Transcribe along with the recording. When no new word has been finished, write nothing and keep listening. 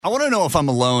I want to know if I'm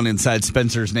alone inside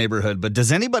Spencer's neighborhood, but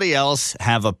does anybody else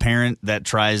have a parent that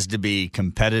tries to be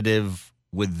competitive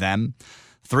with them?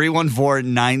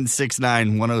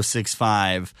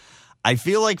 314-969-1065. I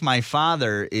feel like my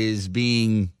father is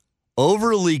being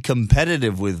overly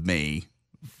competitive with me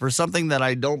for something that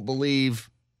I don't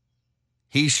believe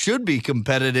he should be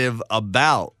competitive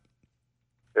about.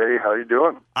 Hey, how you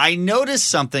doing? I noticed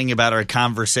something about our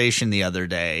conversation the other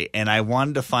day, and I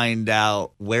wanted to find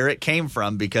out where it came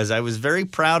from because I was very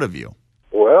proud of you.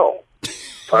 Well,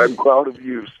 I'm proud of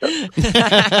you.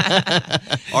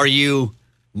 Are you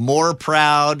more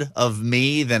proud of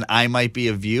me than I might be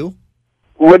of you?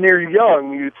 When you're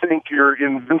young, you think you're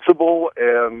invincible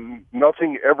and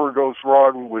nothing ever goes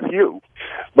wrong with you.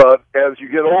 But as you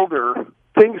get older,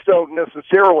 things don't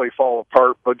necessarily fall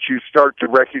apart, but you start to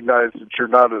recognize that you're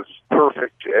not as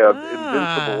perfect and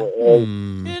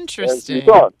invincible as Interesting. you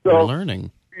thought. So You're learning.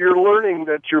 You're learning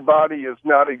that your body is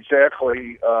not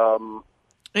exactly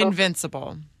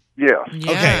Invincible. yes.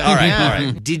 Yeah, Okay, all right, yeah. all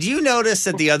right. Did you notice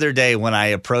that the other day when I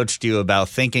approached you about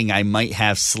thinking I might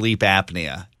have sleep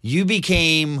apnea, you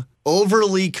became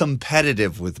overly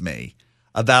competitive with me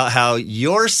about how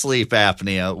your sleep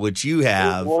apnea, which you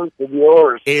have, Worse than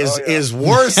yours. is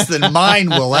worse than mine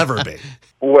will ever be.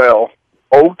 Well,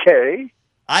 okay.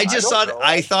 I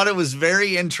thought it was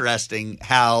very interesting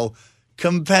how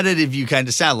competitive you kind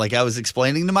of sound. Like I was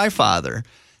explaining to my father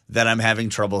that I'm having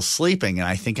trouble sleeping, and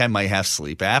I think I might have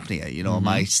sleep apnea. You know, am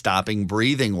I stopping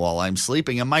breathing while I'm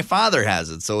sleeping? And my father has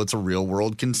it, so it's a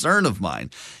real-world concern of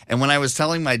mine. And when I was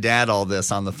telling my dad all this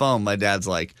on the phone, my dad's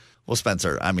like, well,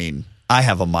 Spencer, I mean, I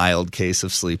have a mild case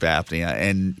of sleep apnea,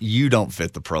 and you don't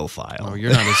fit the profile. Oh,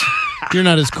 you're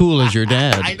not as cool as your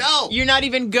dad. I know. You're not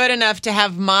even good enough to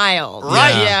have mild.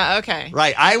 Right. Yeah, okay.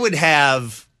 Right. I would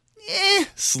have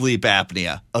sleep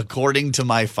apnea, according to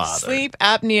my father. Sleep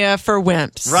apnea for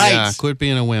wimps. Right. Yeah, quit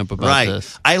being a wimp about Right.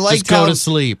 this. I liked Just go to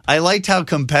sleep. I liked how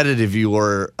competitive you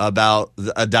were about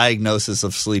a diagnosis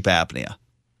of sleep apnea.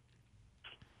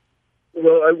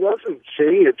 Well, I wasn't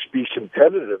saying it to be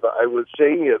competitive. I was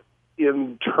saying it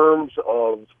in terms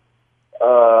of,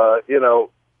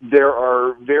 there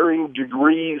are varying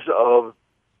degrees of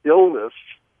illness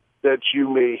that you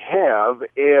may have,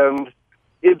 and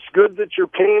it's good that you're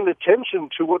paying attention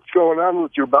to what's going on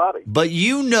with your body. But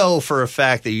you know for a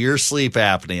fact that your sleep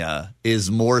apnea is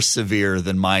more severe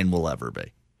than mine will ever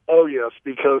be. Oh, yes,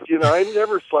 because, I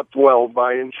never slept well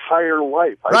my entire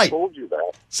life. I Right. told you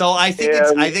that. So I think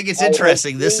it's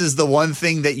interesting. This is the one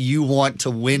thing that you want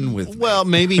to win with me. Well,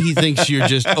 maybe he thinks you're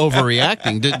just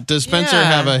overreacting. Does Spencer Yeah.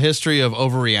 have a history of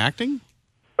overreacting?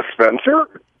 Spencer? All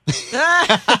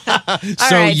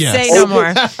So, right, yes. say no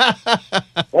more.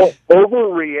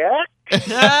 Overreact?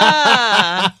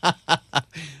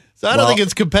 So I don't think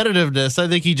it's competitiveness. I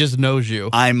think he just knows you.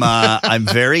 I'm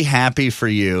very happy for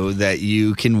you that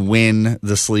you can win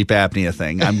the sleep apnea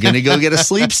thing. I'm going to go get a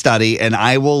sleep study, and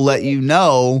I will let you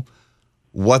know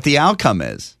what the outcome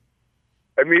is.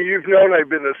 I mean, you've known I've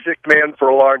been a sick man for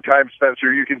a long time,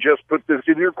 Spencer. You can just put this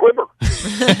in your quiver.